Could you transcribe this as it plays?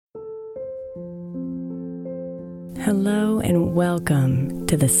Hello and welcome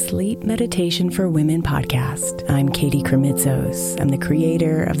to the Sleep Meditation for Women podcast. I'm Katie Kremitzos. I'm the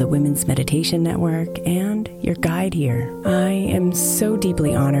creator of the Women's Meditation Network and your guide here. I am so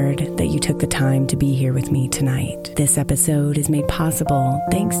deeply honored that you took the time to be here with me tonight. This episode is made possible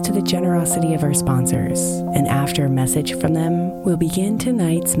thanks to the generosity of our sponsors. And after a message from them, we'll begin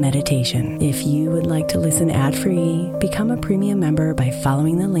tonight's meditation. If you would like to listen ad-free, become a premium member by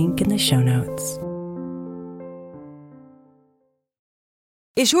following the link in the show notes.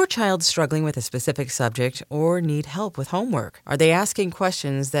 Is your child struggling with a specific subject or need help with homework? Are they asking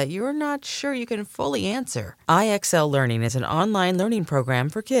questions that you're not sure you can fully answer? IXL Learning is an online learning program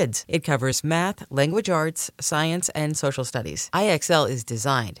for kids. It covers math, language arts, science, and social studies. IXL is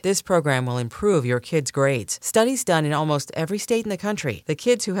designed. This program will improve your kids' grades. Studies done in almost every state in the country. The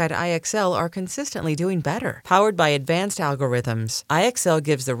kids who had IXL are consistently doing better. Powered by advanced algorithms, IXL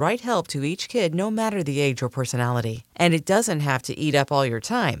gives the right help to each kid no matter the age or personality. And it doesn't have to eat up all your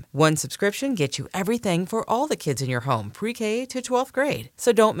time. One subscription gets you everything for all the kids in your home, pre-K to 12th grade.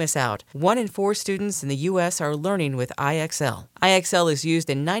 So don't miss out. 1 in 4 students in the U.S. are learning with IXL. IXL is used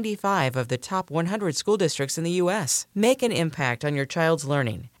in 95 of the top 100 school districts in the U.S. Make an impact on your child's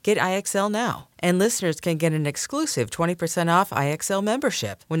learning. Get IXL now. And listeners can get an exclusive 20% off IXL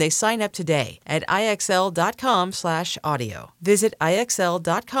membership when they sign up today at IXL.com/audio. Visit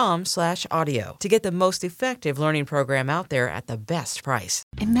IXL.com/audio to get the most effective learning program out there at the best price.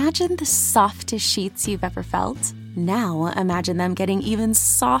 Imagine the softest sheets you've ever felt. Now imagine them getting even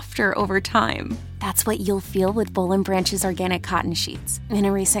softer over time. That's what you'll feel with Boll & Branch's organic cotton sheets. In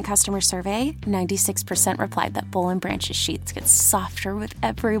a recent customer survey, 96% replied that Boll & Branch's sheets get softer with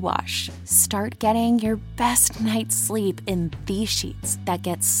every wash. Start getting your best night's sleep in these sheets that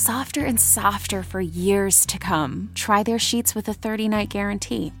get softer and softer for years to come. Try their sheets with a 30-night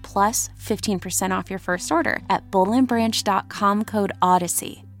guarantee, plus 15% off your first order at bollandbranch.com code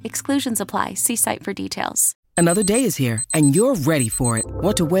Odyssey. Exclusions apply. See site for details. Another day is here, and you're ready for it.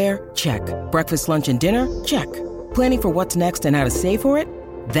 What to wear? Check. Breakfast, lunch, and dinner? Check. Planning for what's next and how to save for it?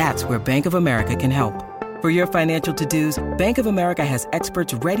 That's where Bank of America can help. For your financial to-dos, Bank of America has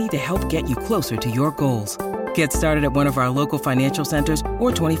experts ready to help get you closer to your goals. Get started at one of our local financial centers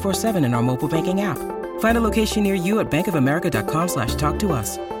or 24/7 in our mobile banking app. Find a location near you at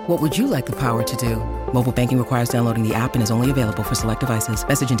bankofamerica.com/talktous. What would you like the power to do? Mobile banking requires downloading the app and is only available for select devices.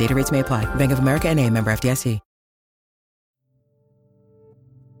 Message and data rates may apply. Bank of America N.A., member FDIC.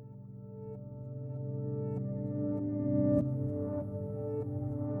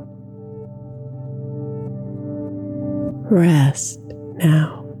 Rest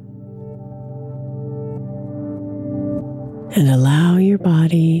now. And allow your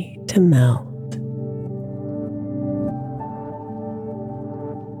body to melt.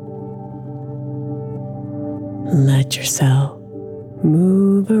 Let yourself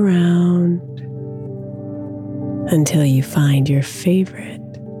move around until you find your favorite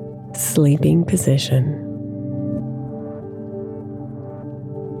sleeping position.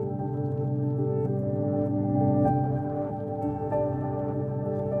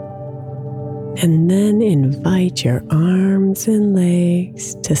 And then invite your arms and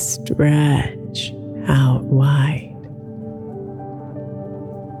legs to stretch out wide,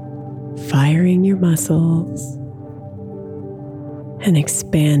 firing your muscles and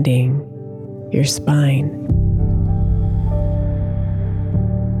expanding your spine.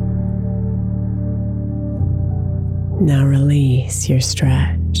 Now release your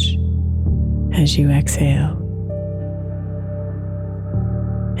stretch as you exhale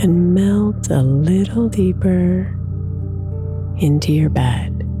and melt a little deeper into your bed.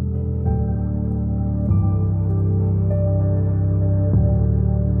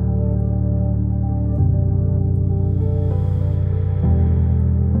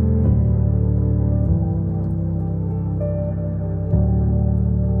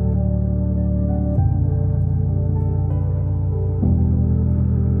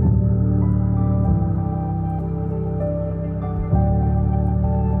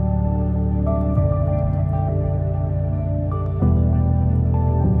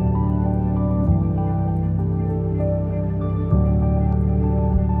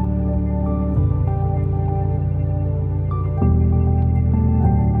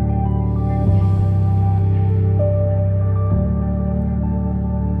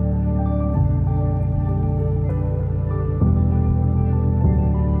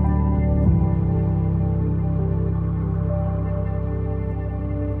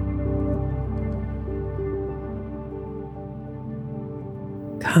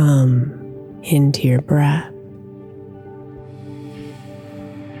 Come into your breath.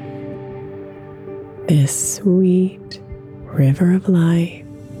 this sweet river of life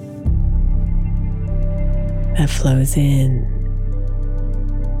that flows in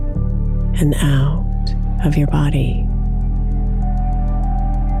and out of your body,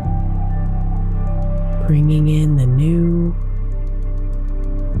 bringing in the new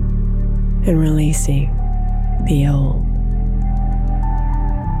and releasing the old.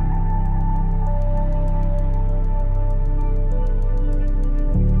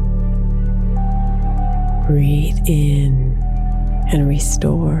 Breathe in and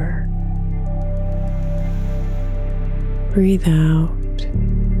restore. Breathe out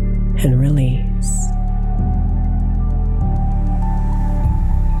and release.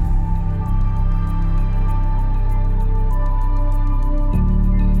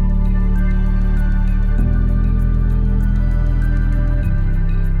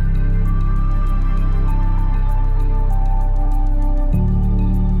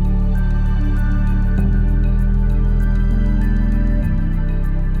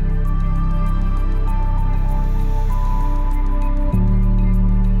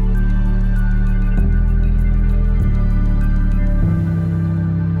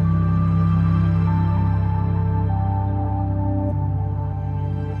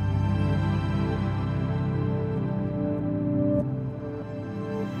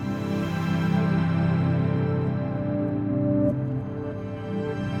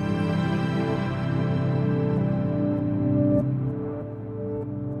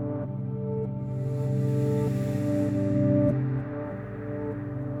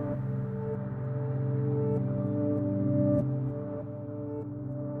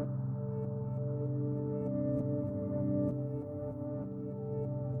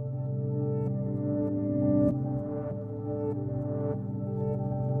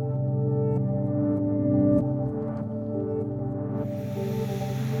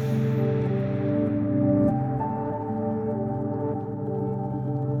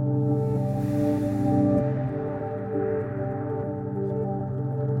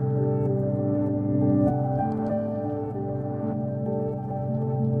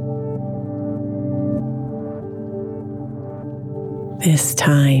 This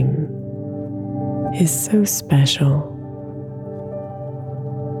time is so special.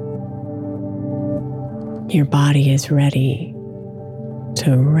 Your body is ready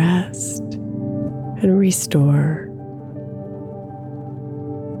to rest and restore.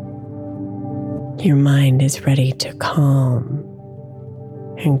 Your mind is ready to calm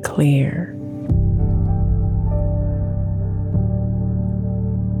and clear.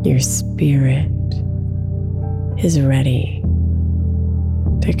 Your spirit is ready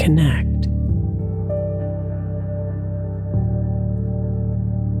to connect.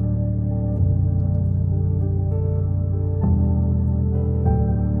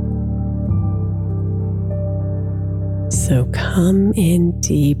 So come in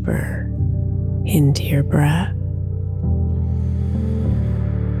deeper into your breath.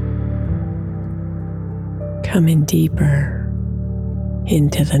 Come in deeper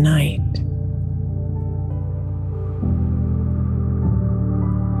into the night.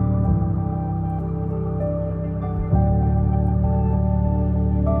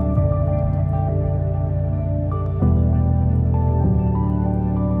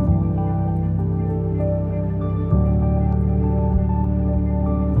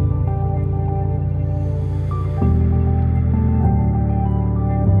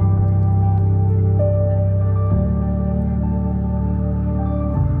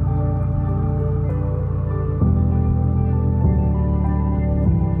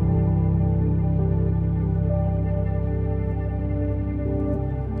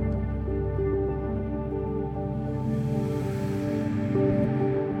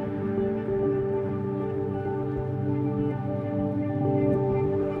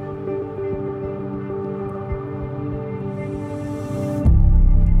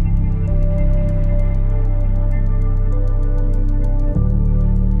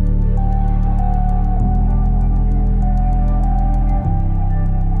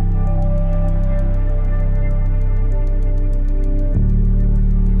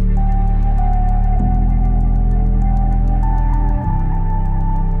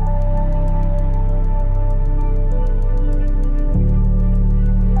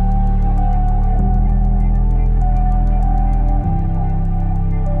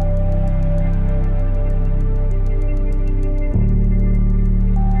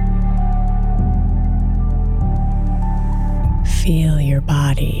 Feel your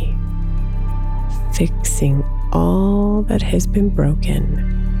body fixing all that has been broken.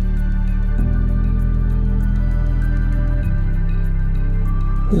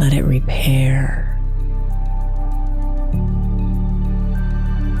 Let it repair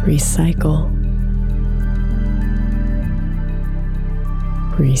recycle,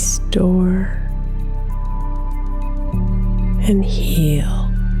 restore, and heal.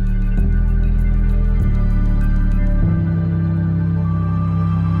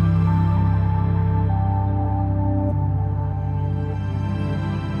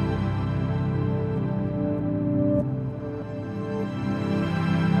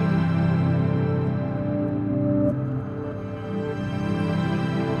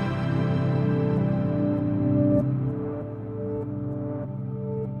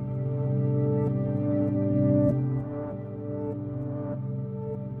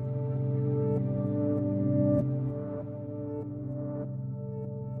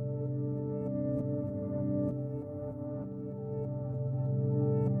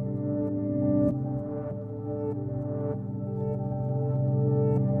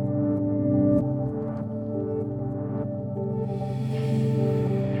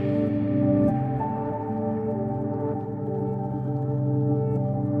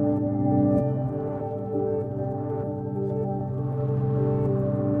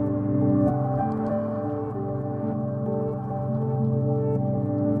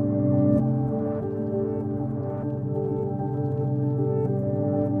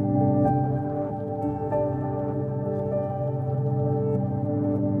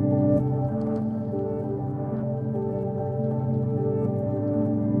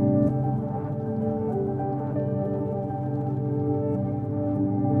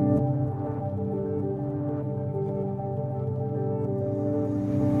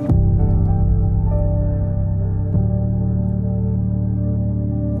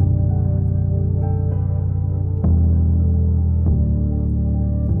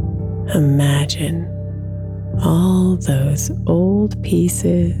 Imagine all those old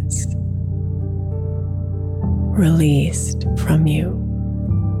pieces released from you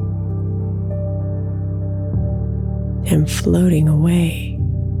and floating away,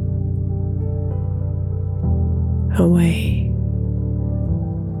 away,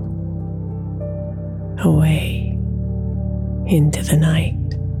 away into the night.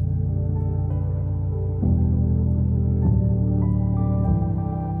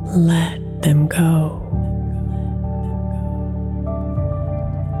 Let them go.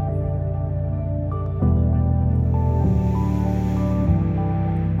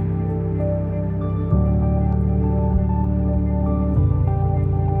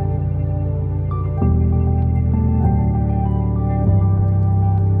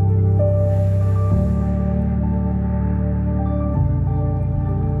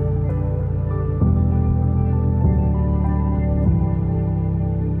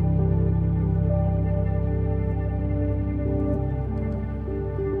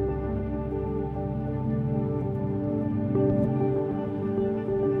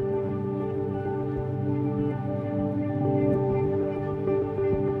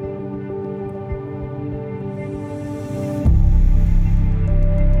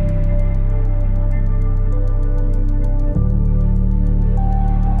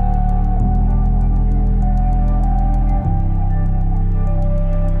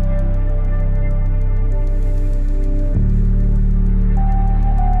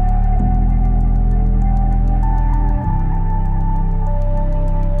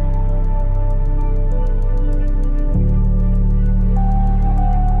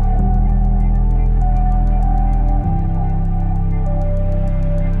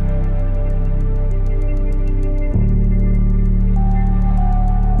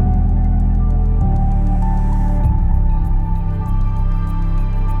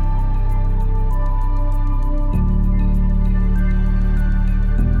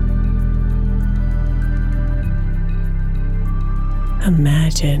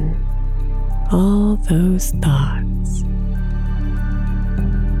 Imagine all those thoughts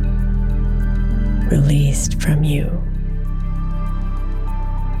released from you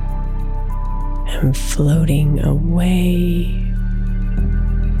and floating away,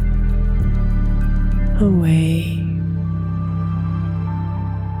 away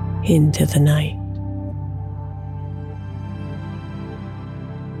into the night.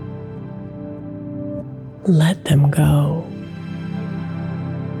 Let them go.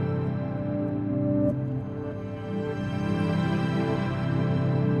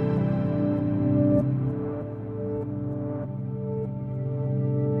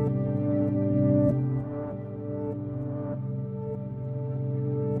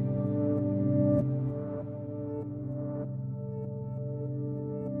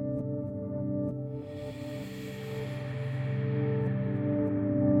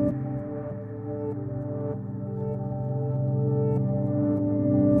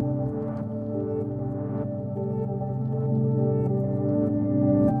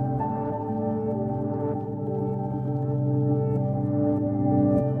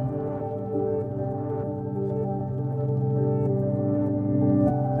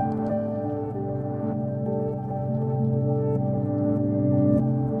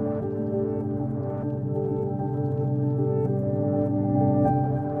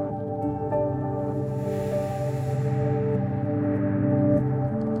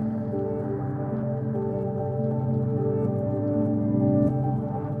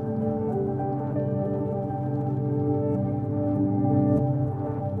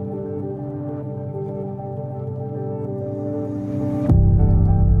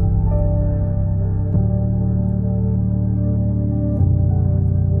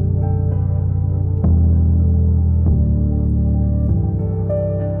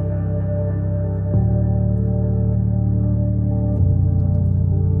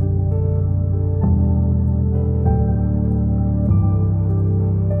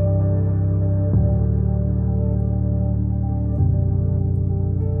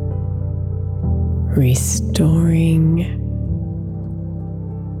 restoring,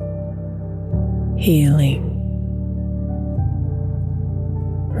 healing,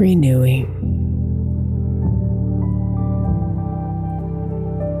 renewing.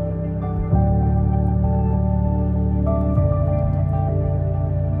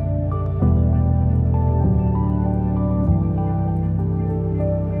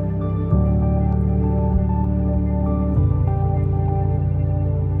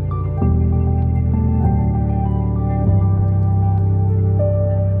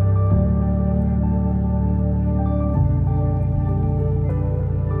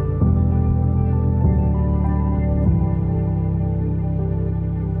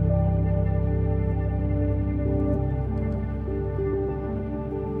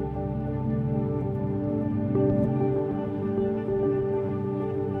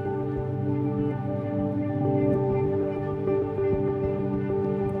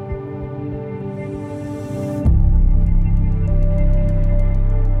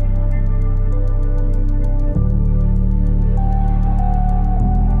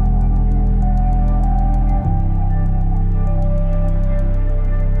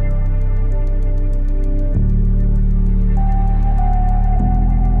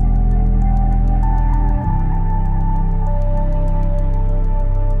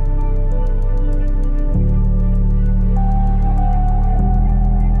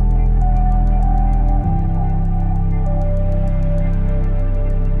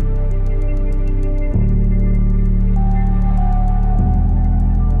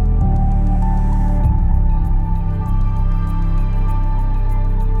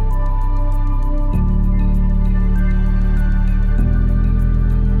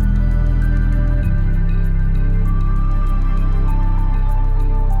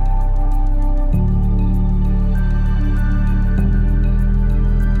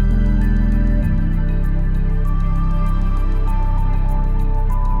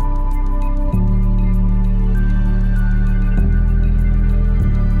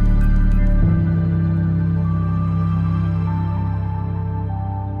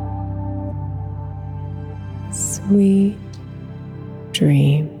 Sweet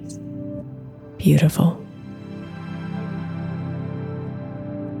dreams, beautiful.